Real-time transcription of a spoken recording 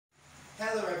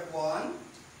Hello everyone,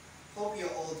 hope you're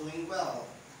all doing well.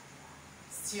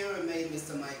 Still remain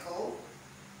Mr. Michael,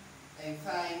 and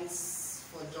thanks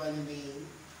for joining me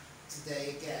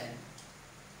today again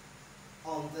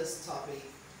on this topic,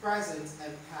 present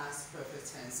and past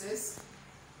perfect tenses.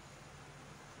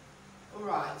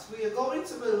 Alright, we are going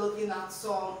to be looking at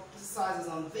some exercises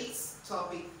on this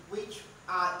topic which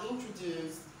are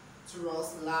introduced to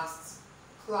us last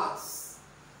class,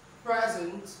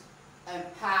 present and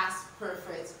past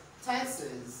perfect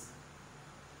tenses.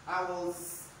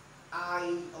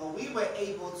 We were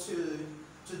able to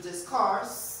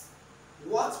discuss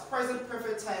what present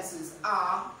perfect tenses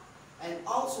are and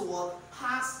also what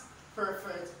past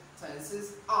perfect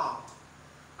tenses are.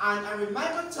 And I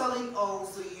remember telling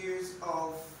us the use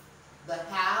of the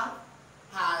have,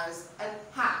 has, and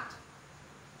had.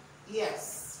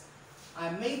 Yes, I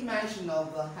made mention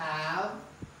of the have,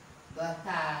 the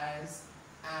has,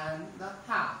 and the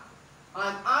have.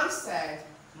 And I said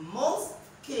most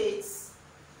kids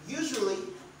usually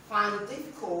find it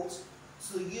difficult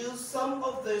to use some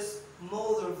of these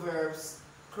modal verbs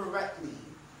correctly.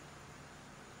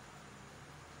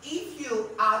 If you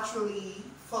actually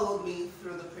followed me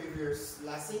through the previous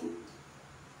lesson,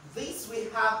 this we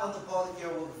have on the board here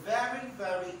will be very,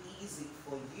 very easy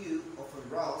for you or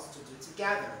for us to do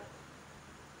together.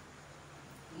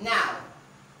 Now,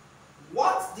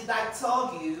 what did I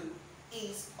tell you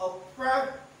is a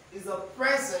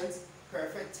present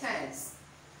perfect tense?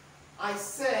 I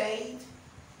said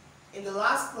in the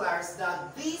last class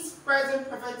that this present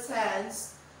perfect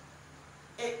tense,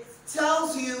 it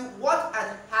tells you what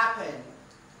had happened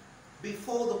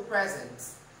before the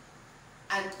present,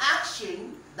 an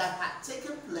action that had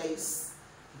taken place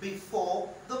before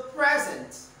the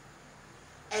present.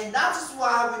 And that is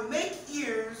why we make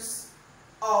use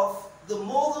of the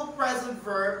modal present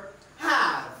verb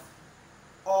have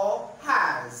or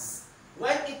has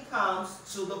when it comes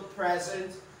to the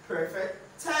present perfect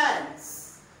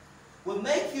tense. We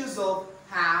make use of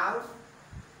have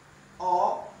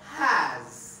or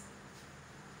has.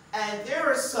 And there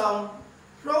are some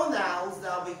pronouns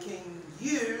that we can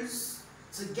use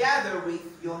together with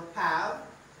your have,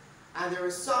 and there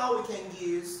are some we can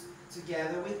use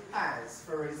together with has.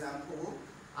 For example,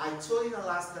 I told you in the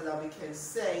last class that we can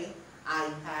say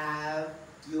I have,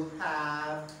 you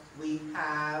have, we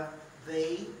have,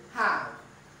 they have,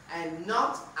 and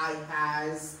not I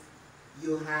has,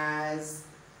 you has,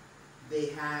 they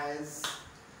has,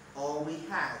 or we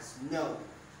has. No.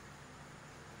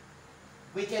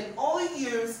 We can only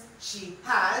use she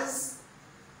has,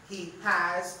 he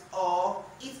has, or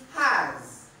it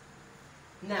has.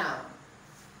 Now,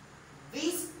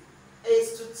 this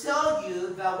is to tell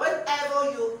you that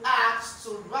whenever you ask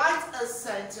to write a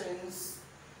sentence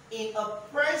in a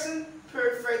present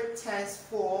perfect tense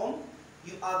form,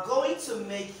 you are going to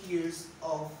make use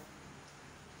of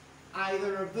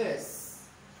either of this.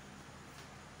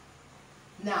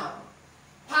 Now,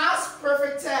 past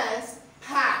perfect tense,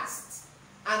 past,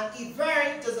 an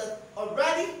event that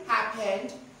already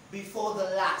happened before the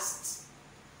last.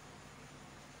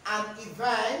 An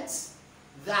event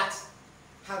that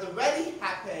had already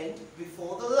happened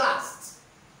before the last.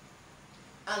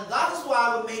 And that is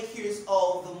why we make use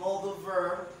of the modal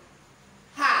verb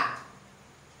had.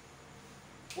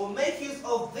 We'll make use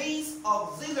of this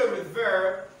auxiliary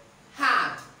verb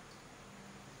had.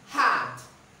 Had.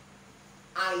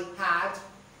 I had,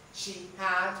 she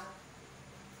had,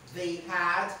 they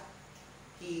had,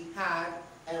 he had,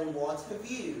 and what have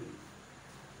you.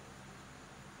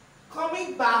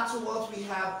 Coming back to what we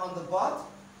have on the board,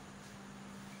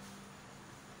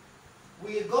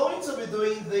 we are going to be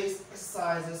doing these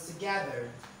exercises together.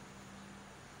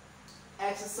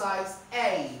 Exercise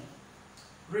A.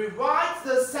 Rewrite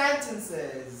the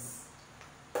sentences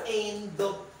in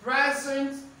the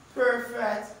present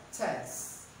perfect tense.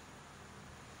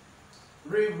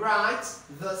 Rewrite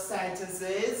the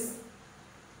sentences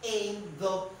in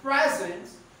the present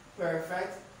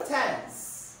perfect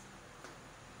tense.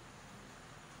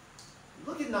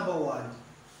 Look at number 1.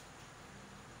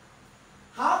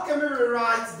 How can we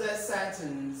rewrite the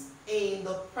sentence in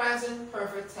the present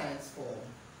perfect tense form?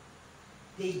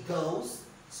 He goes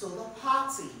to the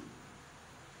party.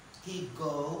 He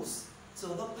goes to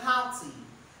the party.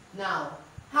 Now,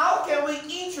 how can we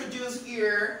introduce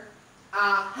here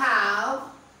have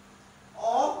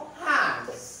or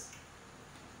has?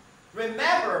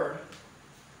 Remember,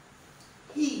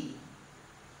 he.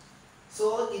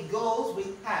 So it goes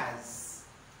with has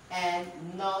and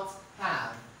not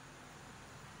have.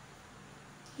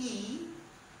 He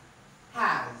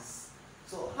has.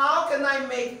 So how can I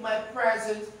make my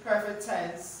present perfect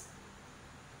tense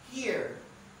here.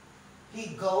 He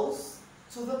goes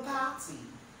to the party.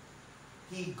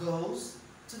 He goes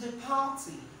to the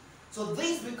party. So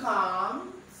this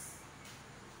becomes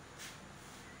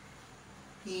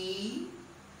he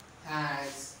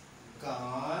has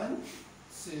gone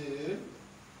to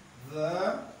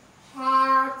the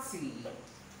party.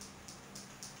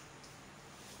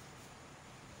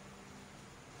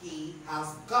 He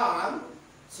has gone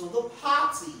to the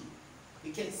party.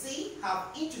 You can see I've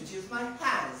introduced my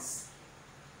has.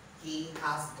 He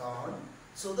has gone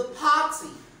to the party.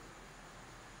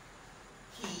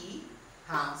 He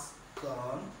has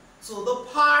gone to the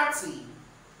party.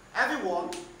 Everyone,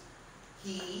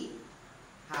 he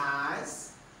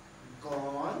has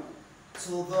gone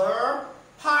to the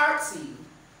party.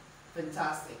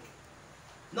 Fantastic.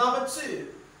 Number 2.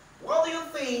 What do you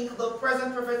think the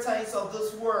present perfect tense of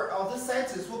this word, of this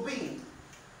sentence will be?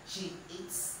 She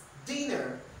eats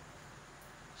dinner.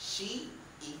 She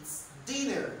eats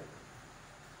dinner.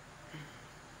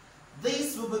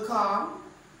 This will become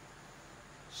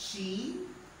she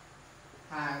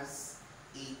has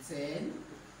eaten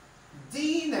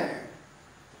dinner.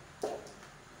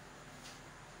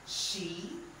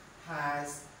 She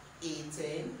has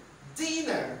eaten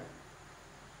dinner.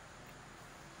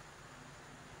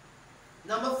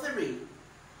 Number 3.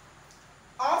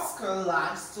 Oscar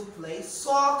likes to play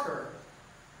soccer.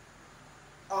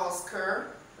 Oscar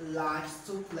likes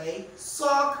to play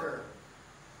soccer.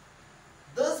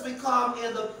 This become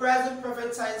in the present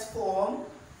perfect tense form.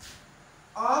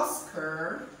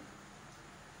 Oscar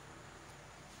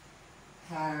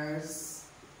has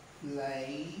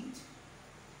played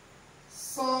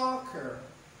soccer.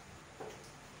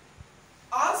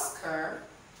 Oscar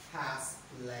has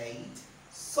played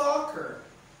soccer.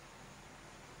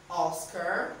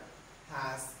 Oscar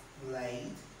has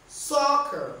played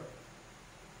soccer.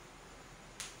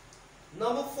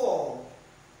 Number 4.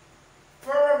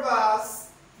 4 of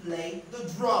us play the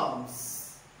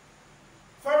drums.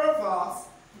 4 of us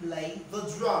play the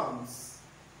drums.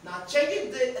 Now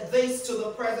changing this to the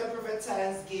present perfect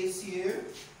tense gives you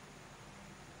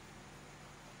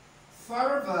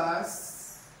 4 of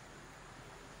us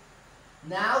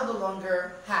now no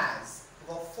longer has,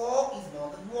 but 4 is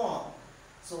more than 1.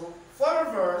 So 4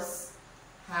 of us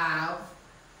have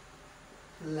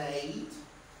played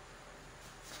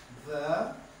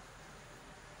the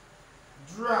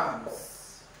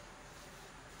drums.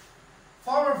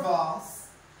 4 of us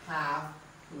have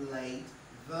played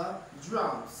the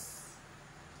drums.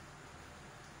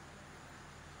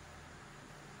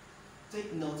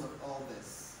 Take note of all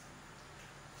this.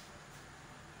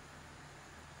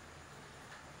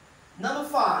 Number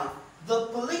 5. The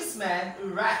policeman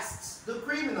arrests the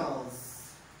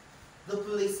criminals. The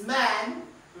policeman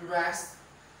arrests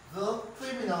the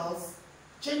criminals.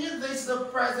 Changing this to the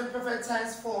present perfect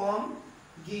tense form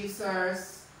gives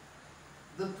us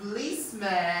the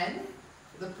policeman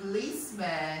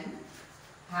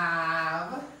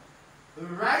have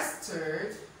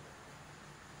arrested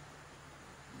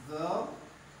the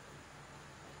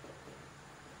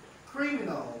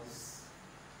criminals.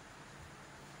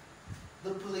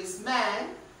 The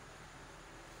policemen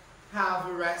have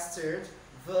arrested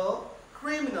the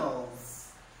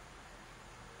criminals.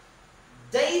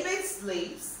 David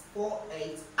sleeps for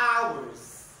 8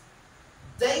 hours.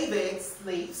 David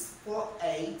sleeps for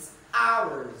 8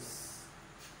 hours.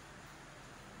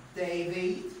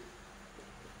 David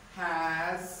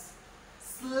has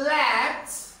slept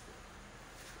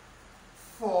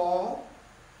for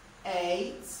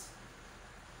 8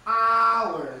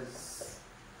 hours.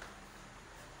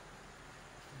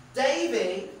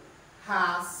 David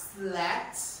has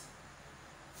slept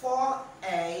for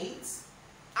 8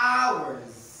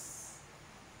 hours.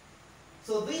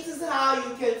 So this is how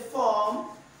you can form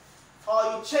or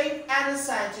you change any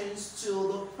sentence to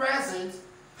the present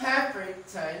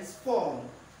perfect tense form.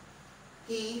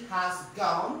 He has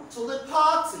gone to the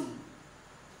party.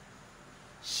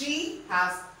 She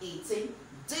has eaten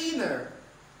dinner.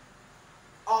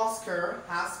 Oscar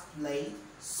has played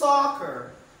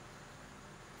soccer.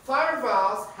 4 of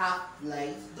us have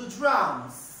played the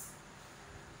drums.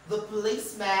 The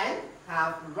policemen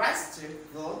have arrested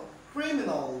the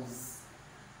criminals.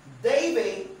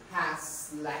 David has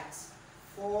slept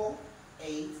for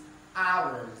 8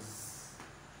 hours.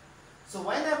 So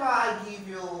whenever I give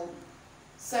you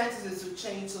sentences to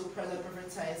change to present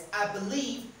perfect tense, I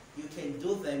believe you can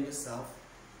do them yourself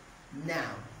now.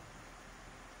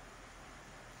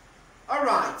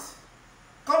 Alright,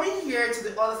 coming here to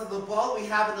the other side of the board, we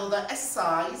have another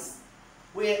exercise.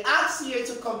 We're asked here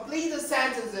to complete the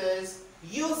sentences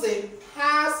using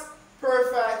past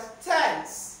perfect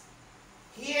tense.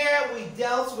 Here we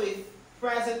dealt with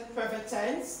present perfect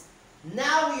tense.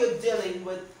 Now we are dealing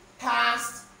with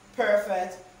past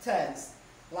perfect tense.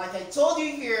 Like I told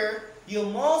you here, you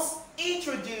must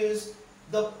introduce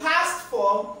the past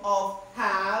form of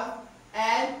have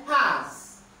and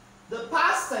has. The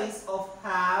past tense of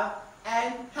have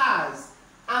and has.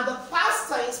 And the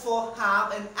past tense for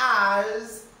have and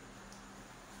has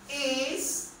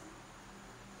is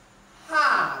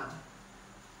had.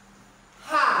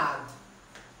 Had.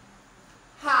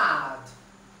 Had.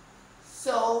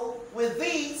 So with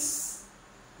this,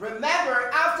 remember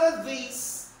after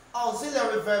this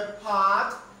auxiliary verb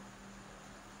had,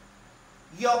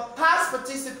 your past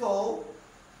participle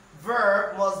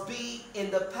verb must be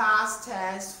in the past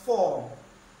tense form.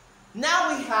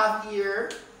 Now we have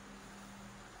here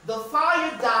the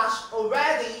fire dash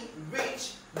already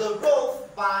reached the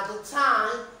roof by the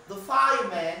time the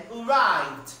fireman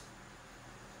arrived.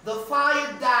 The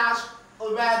fire dash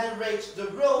already reached the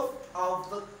roof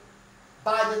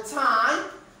by the time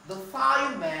the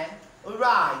fireman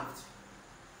arrived.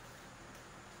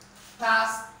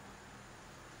 Past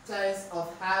tense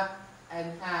of have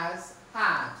and has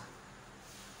had.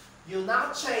 You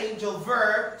now change your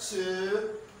verb to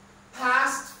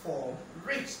past form,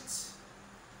 reached.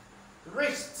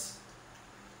 Reached.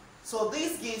 So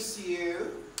this gives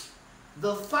you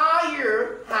the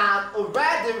fire had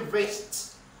already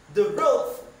reached the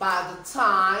roof by the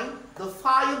time the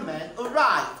fireman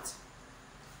arrived.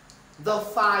 The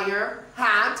fire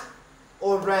had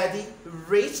already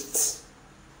reached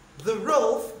the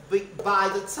roof by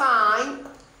the time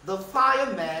the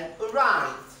fireman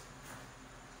arrived.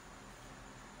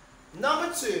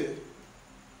 Number 2,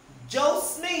 Joe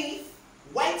Smith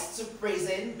went to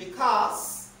prison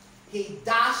because he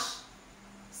dashed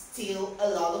steal a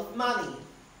lot of money.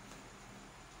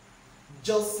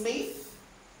 Joe Smith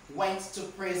went to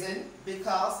prison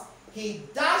because he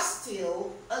dashed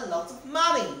steal a lot of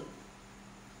money.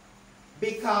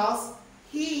 Because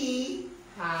he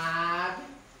had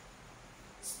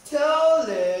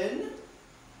stolen.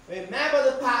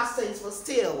 Remember the past tense for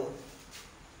steal.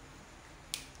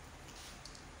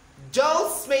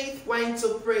 Joe Smith went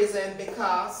to prison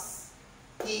because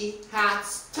he had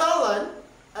stolen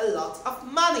a lot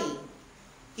of money.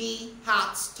 He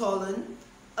had stolen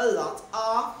a lot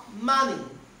of money.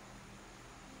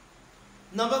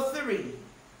 Number 3,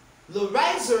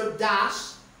 Lorenzo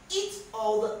dashed eat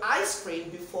all the ice cream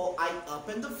before I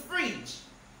opened the fridge.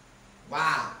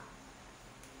 Wow.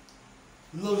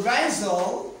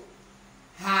 Lorenzo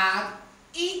had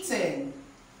eaten.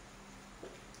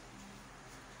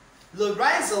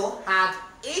 Lorenzo had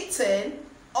eaten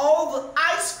all the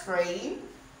ice cream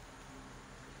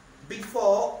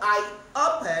before I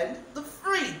opened the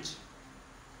fridge.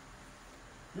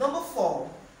 Number 4,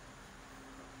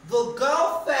 the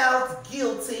girl felt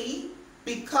guilty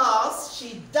because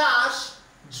she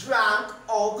drank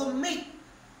all the milk.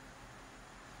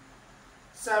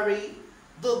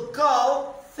 The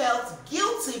girl felt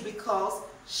guilty because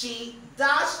she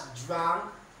drank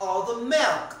all the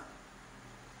milk.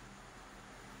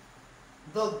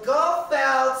 The girl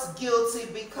felt guilty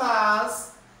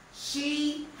because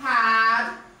she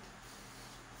had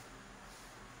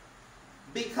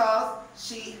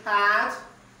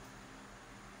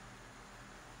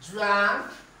drank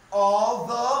all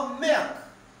the milk.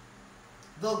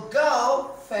 The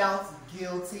girl felt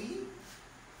guilty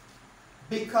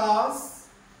because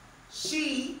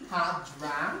she had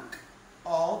drank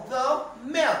all the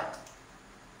milk.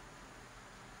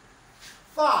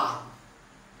 5,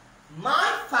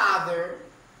 my father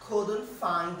couldn't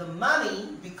find the money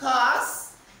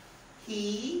because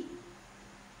he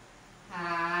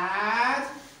had,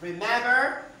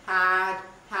 remember, had.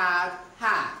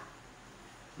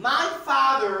 My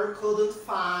father couldn't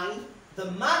find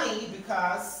the money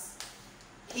because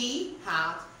he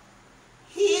had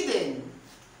hidden,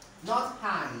 not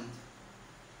hide,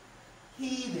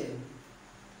 hidden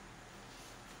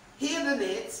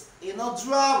it in a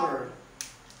drawer.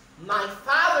 My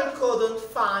father couldn't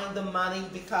find the money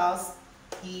because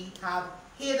he had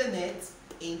hidden it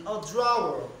in a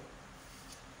drawer.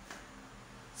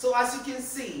 So as you can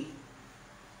see,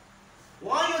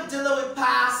 when you're dealing with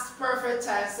past perfect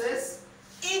tenses,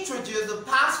 introduce the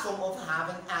past form of have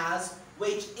and has,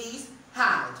 which is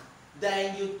had.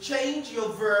 Then you change your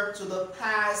verb to the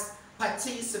past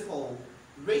participle,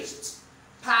 reached,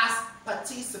 past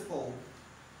participle.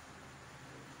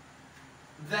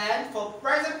 Then for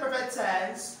present perfect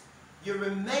tense, you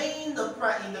remain in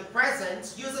the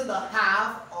present using the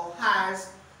have or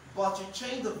has, but you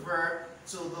change the verb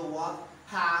to the what?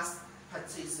 Past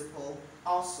participle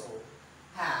also.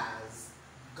 Has,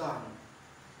 gone,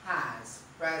 had.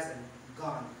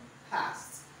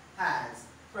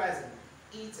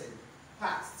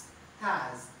 past.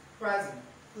 Has, present,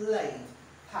 played,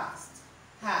 past.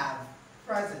 Have,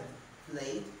 present,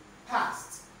 played,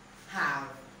 past. Have,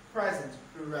 present,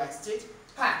 rested,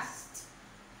 past.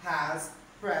 Has,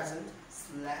 present,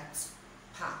 slept,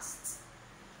 past.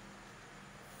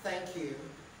 Thank you.